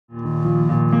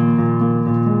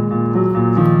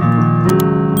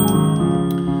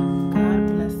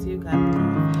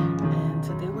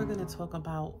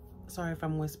Sorry if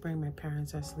I'm whispering, my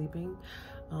parents are sleeping.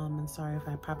 And sorry if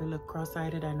I probably look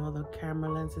cross-eyed. I know the camera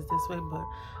lens is this way, but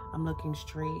I'm looking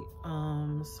straight.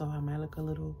 So I might look a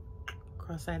little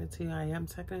cross-eyed to you. I am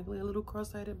technically a little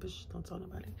cross-eyed, but don't tell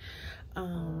nobody.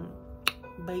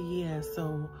 But yeah,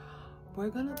 so we're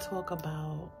gonna talk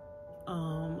about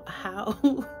how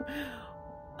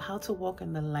to walk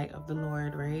in the light of the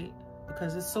Lord, right?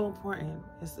 Because it's so important.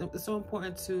 It's so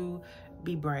important to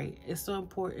be bright. It's so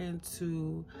important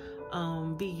to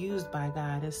be used by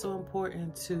God. It's so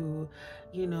important to,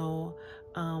 you know,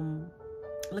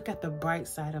 look at the bright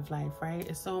side of life, right?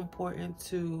 It's so important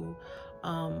to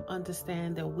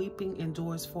understand that weeping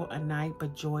endures for a night,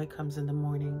 but joy comes in the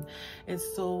morning.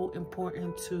 It's so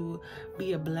important to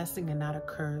be a blessing and not a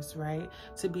curse, right?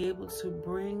 To be able to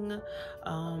bring,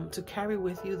 to carry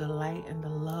with you the light and the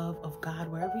love of God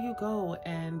wherever you go,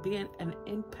 and be an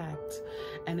impact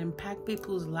and impact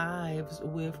people's lives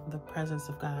with the presence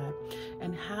of God.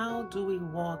 And how do we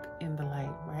walk in the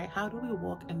light, right? How do we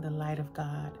walk in the light of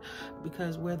God?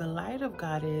 Because where the light of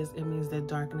God is, it means that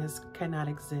darkness cannot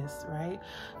exist, right?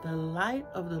 The light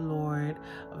of the Lord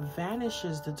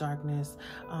vanishes the darkness.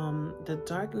 The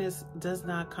darkness does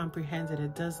not comprehend it.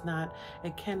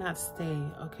 It cannot stay,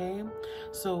 okay?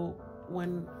 So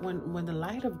when the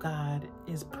light of God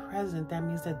is present, that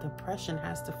means that depression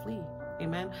has to flee.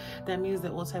 Amen. That means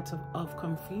that all types of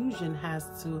confusion has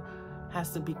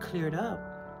to be cleared up.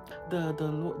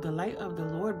 The light of the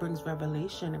Lord brings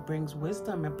revelation, it brings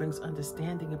wisdom, it brings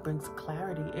understanding, it brings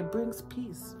clarity, it brings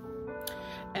peace.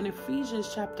 And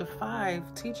Ephesians chapter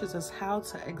 5 teaches us how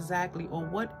to exactly, or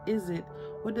what does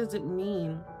it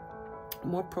mean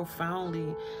more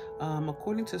profoundly,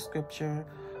 according to scripture,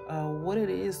 what it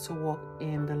is to walk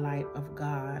in the light of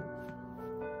God.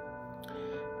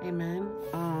 Amen.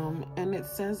 And it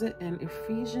says it in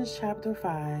Ephesians chapter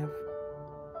 5.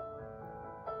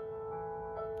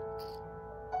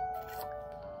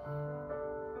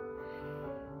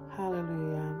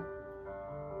 Hallelujah.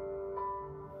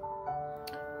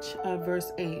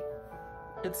 Verse 8,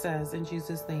 it says, in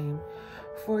Jesus' name,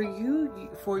 for you,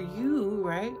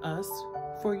 right, us,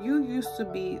 for you used to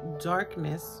be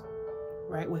darkness,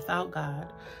 right, without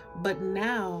God, but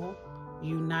now,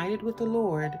 united with the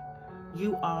Lord,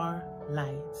 you are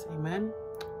light. Amen.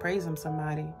 Praise him,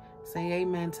 somebody. Say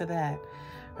amen to that.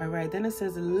 All right. Then it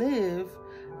says, live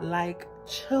like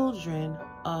children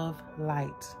of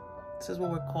light. This is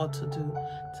what we're called to do,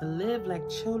 to live like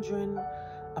children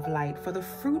of light. For the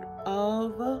fruit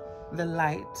of the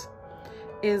light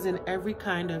is in every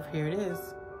kind of, here it is,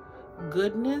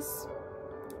 goodness,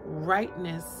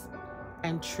 rightness,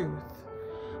 and truth.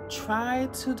 Try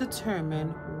to determine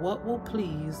what will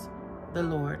please the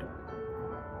Lord.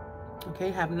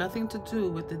 Okay, have nothing to do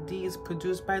with the deeds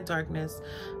produced by darkness,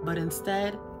 but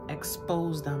instead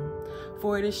expose them.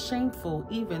 For it is shameful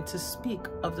even to speak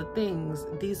of the things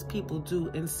these people do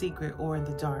in secret or in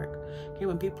the dark. Okay,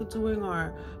 when people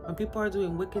are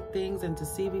doing wicked things and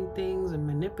deceiving things and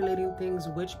manipulating things,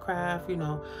 witchcraft,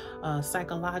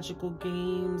 psychological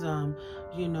games,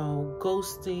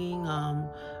 ghosting,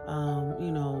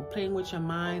 playing with your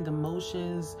mind,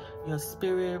 emotions, your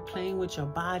spirit, playing with your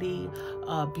body,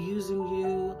 abusing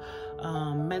you,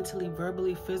 mentally,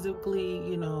 verbally,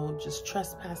 physically, just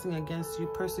trespassing against you,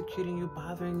 persecuting you,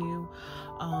 bothering you,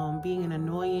 being an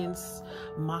annoyance,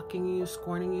 mocking you,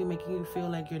 scorning you, making you feel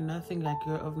like you're nothing, like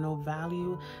you're of no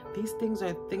value. These things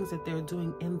are things that they're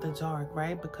doing in the dark,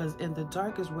 right? Because in the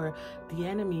dark is where the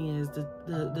enemy is,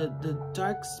 the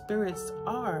dark spirits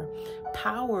are.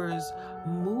 Powers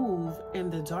move in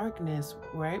the darkness,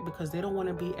 right? Because they don't want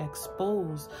to be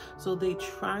exposed. So they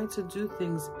try to do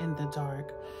things in the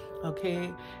dark.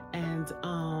 Okay, and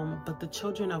but the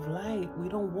children of light, we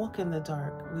don't walk in the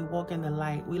dark, we walk in the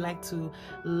light. We like to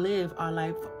live our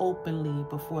life openly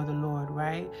before the Lord,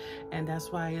 right? And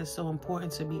that's why it's so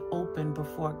important to be open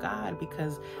before God,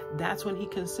 because that's when he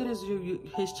considers you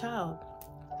his child.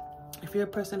 If you're a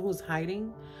person who's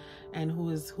hiding and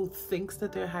who thinks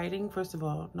that they're hiding, first of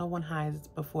all, no one hides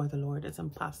before the Lord. It's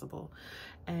impossible.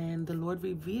 And the Lord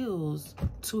reveals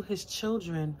to his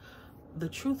children the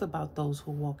truth about those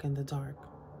who walk in the dark.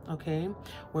 Okay,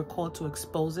 we're called to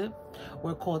expose it,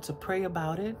 we're called to pray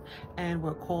about it, and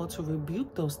we're called to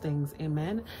rebuke those things.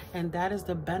 Amen. And that is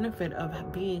the benefit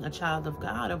of being a child of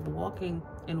God, of walking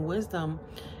in wisdom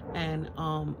and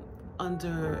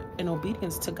in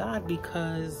obedience to God,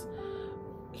 because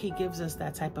he gives us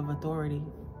that type of authority.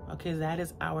 Okay, that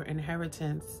is our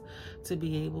inheritance, to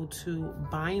be able to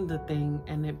bind the thing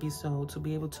and it be so, to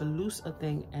be able to loose a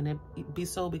thing and it be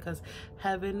so, because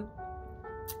heaven,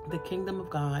 the kingdom of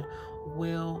God,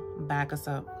 will back us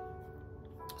up.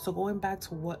 So going back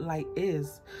to what light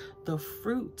is, the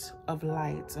fruit of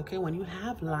light, okay? When you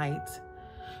have light,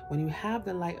 when you have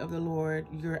the light of the Lord,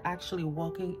 you're actually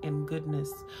walking in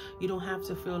goodness. You don't have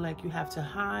to feel like you have to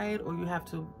hide or you have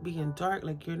to be in dark.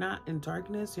 Like, you're not in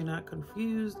darkness, you're not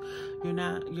confused,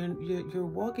 you're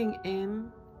walking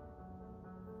in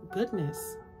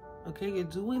goodness. Okay, you're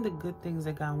doing the good things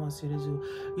that God wants you to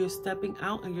do. You're stepping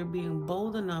out and you're being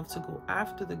bold enough to go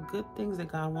after the good things that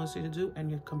God wants you to do,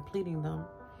 and you're completing them.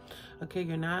 Okay,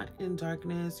 you're not in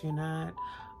darkness, you're not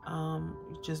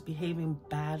just behaving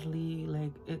badly.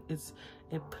 Like, it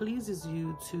pleases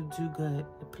you to do good.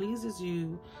 It pleases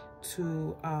you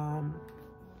to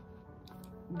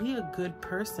be a good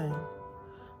person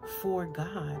for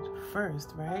God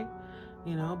first, right?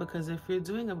 You know, because if you're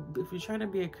trying to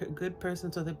be a good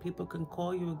person so that people can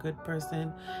call you a good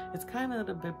person, it's kind of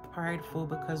a bit prideful,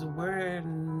 because we're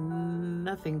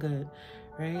nothing good,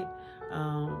 right?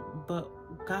 But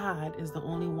God is the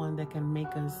only one that can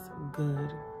make us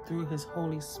good through his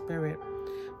Holy Spirit,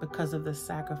 because of the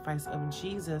sacrifice of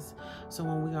Jesus. So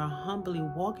when we are humbly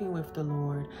walking with the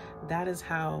Lord, that is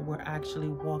how we're actually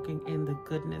walking in the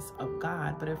goodness of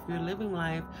God. But if you're living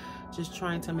life just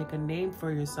trying to make a name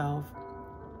for yourself,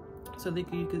 so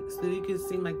that you can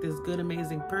seem like this good,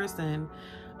 amazing person,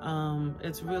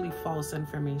 it's really false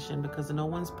information, because no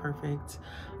one's perfect.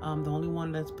 The only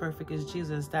one that's perfect is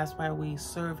Jesus. That's why we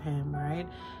serve him, right?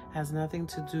 Has nothing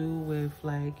to do with,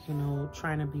 like, you know,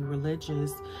 trying to be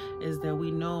religious. Is that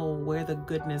we know where the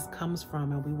goodness comes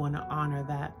from, and we want to honor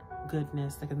that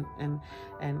goodness, like, and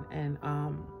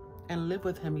live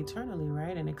with him eternally,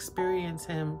 right? And experience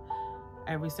him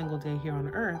every single day here on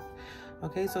earth.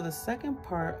 Okay, so the second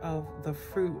part of the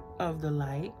fruit of the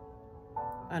light,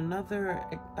 another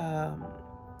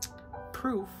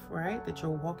proof, right, that you're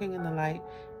walking in the light,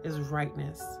 is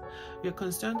rightness. You're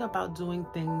concerned about doing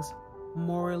things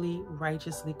morally,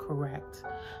 righteously correct.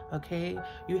 Okay,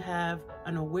 you have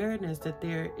an awareness that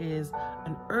there is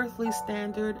an earthly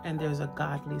standard and there's a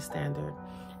godly standard,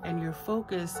 and your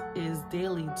focus is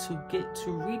daily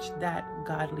to reach that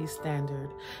godly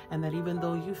standard. And that even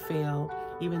though you fail,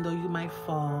 even though you might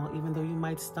fall, even though you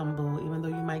might stumble, even though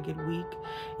you might get weak,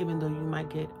 even though you might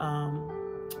get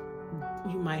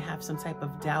you might have some type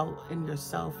of doubt in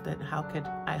yourself, that how could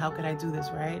I do this,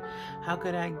 right? How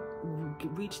could I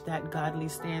reach that godly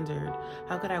standard?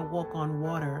 How could I walk on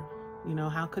water? You know,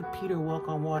 how could Peter walk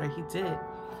on water? He did.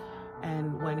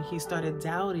 And when he started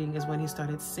doubting is when he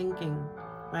started sinking,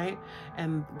 right?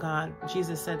 And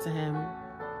Jesus said to him,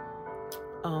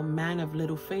 man of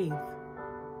little faith,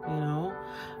 you know,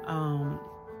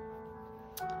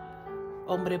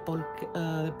 hombre de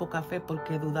poca fe,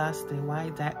 porque dudaste?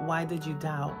 Why did you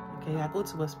doubt? Okay, I go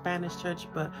to a Spanish church,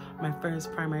 but my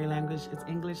first primary language is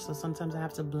English, so sometimes I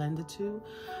have to blend the two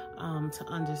to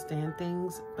understand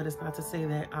things. But it's not to say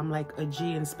that I'm like a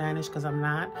G in Spanish, because I'm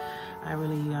not. I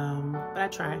really, but I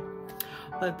try.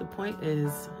 But the point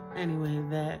is, anyway,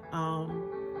 that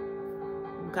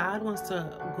God wants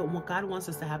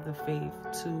us to have the faith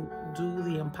to do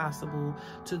the impossible,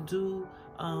 to do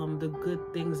the good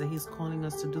things that he's calling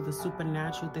us to do, the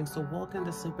supernatural things, to walk in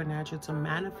the supernatural, to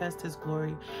manifest his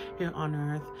glory here on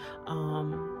earth,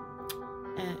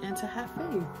 and to have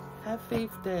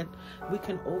faith that we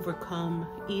can overcome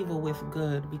evil with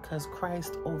good, because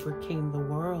Christ overcame the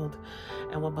world,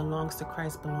 and what belongs to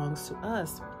Christ belongs to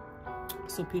us.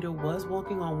 So Peter was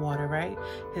walking on water, right?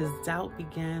 His doubt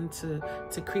began to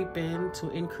creep in, to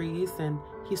increase, and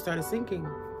he started sinking.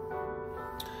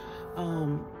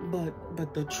 But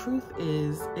the truth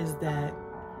is that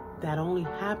only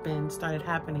started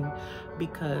happening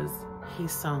because he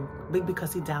sunk,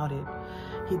 because he doubted.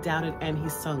 He doubted and he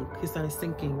sunk. He started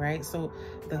sinking, right? So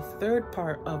the third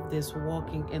part of this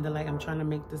walking in the light, I'm trying to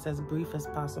make this as brief as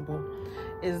possible,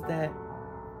 is that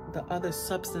the other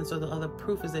substance or the other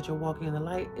proof is that you're walking in the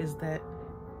light is that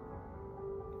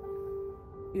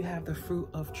you have the fruit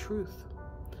of truth.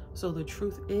 So the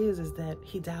truth is that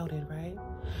he doubted, right?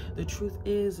 The truth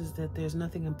is that there's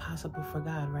nothing impossible for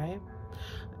God, right?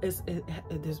 There's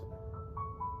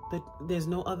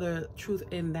no other truth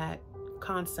in that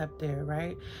concept there,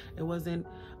 right? It wasn't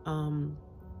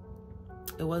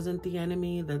the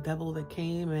enemy, the devil that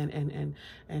came and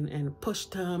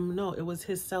pushed him. No, it was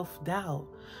his self-doubt.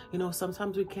 You know,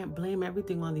 sometimes we can't blame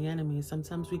everything on the enemy.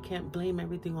 Sometimes we can't blame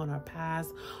everything on our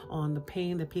past, on the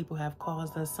pain that people have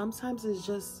caused us. Sometimes it's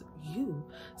just you.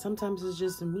 Sometimes it's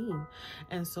just me.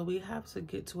 And so we have to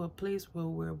get to a place where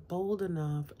we're bold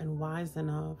enough and wise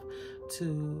enough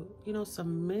to, you know,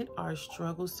 submit our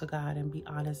struggles to God and be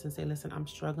honest and say, listen, I'm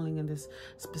struggling in this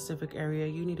specific area.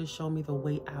 You need to show me the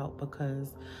way out,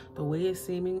 because the way it's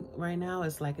seeming right now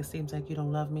is like, it seems like you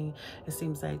don't love me. It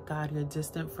seems like, God, you're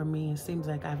distant from me. It seems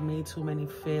like I've made too many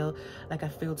I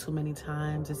failed too many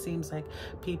times. It seems like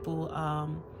people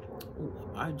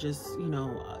are just, you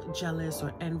know, jealous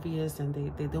or envious, and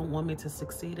they don't want me to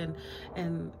succeed,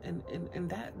 and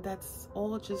that's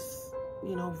all just,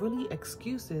 you know, really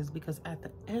excuses, because at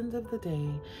the end of the day,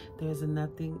 there's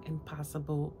nothing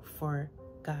impossible for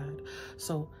God.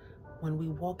 So when we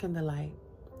walk in the light,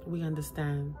 we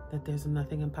understand that there's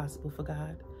nothing impossible for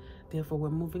God. Therefore, we're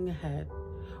moving ahead.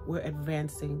 We're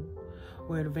advancing.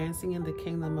 We're advancing in the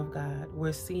kingdom of God.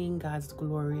 We're seeing God's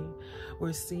glory.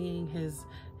 We're seeing his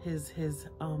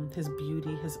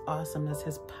beauty, his awesomeness,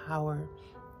 his power.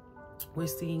 We're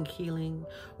seeing healing.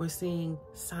 We're seeing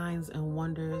signs and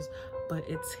wonders. But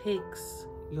it takes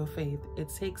your faith. It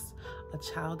takes a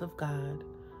child of God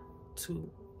to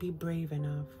be brave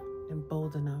enough and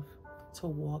bold enough to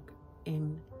walk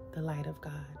in the light of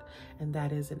God. And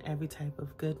that is in every type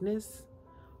of goodness,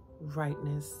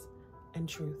 rightness, and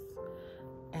truth.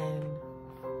 And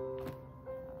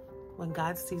when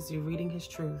God sees you reading his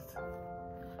truth,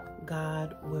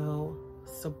 God will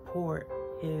support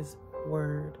his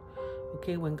word.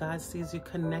 Okay, when God sees you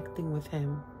connecting with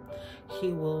him, he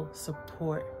will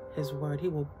support his word. He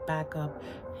will back up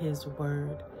his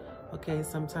word. Okay,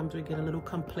 sometimes we get a little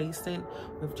complacent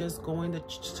with just going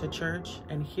to church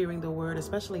and hearing the word,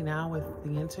 especially now with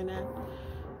the internet,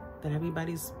 that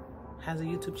everybody has a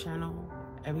YouTube channel.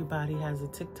 Everybody has a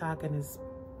TikTok and is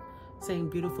saying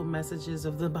beautiful messages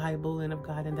of the Bible and of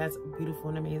God, and that's beautiful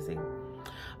and amazing.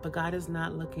 But God is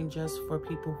not looking just for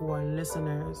people who are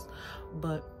listeners,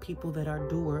 but people that are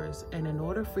doers. And in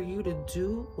order for you to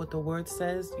do what the word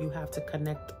says, you have to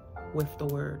connect with the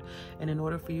word. And in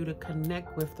order for you to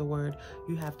connect with the word,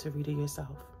 you have to read it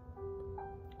yourself.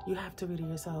 You have to read it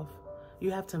yourself.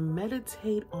 You have to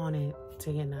meditate on it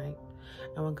day and night.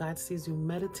 And when God sees you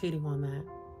meditating on that,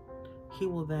 he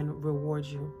will then reward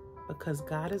you, because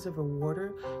God is a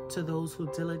rewarder to those who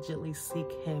diligently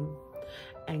seek him.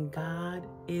 And God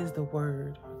is the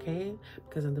word, okay?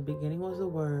 Because in the beginning was the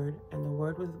word, and the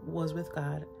word was with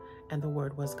God, and the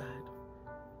word was God.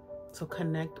 So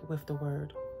connect with the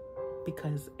word,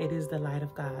 because it is the light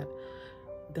of God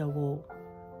that will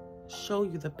show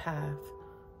you the path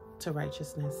to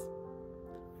righteousness.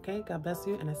 Okay, God bless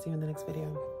you, and I'll see you in the next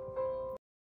video.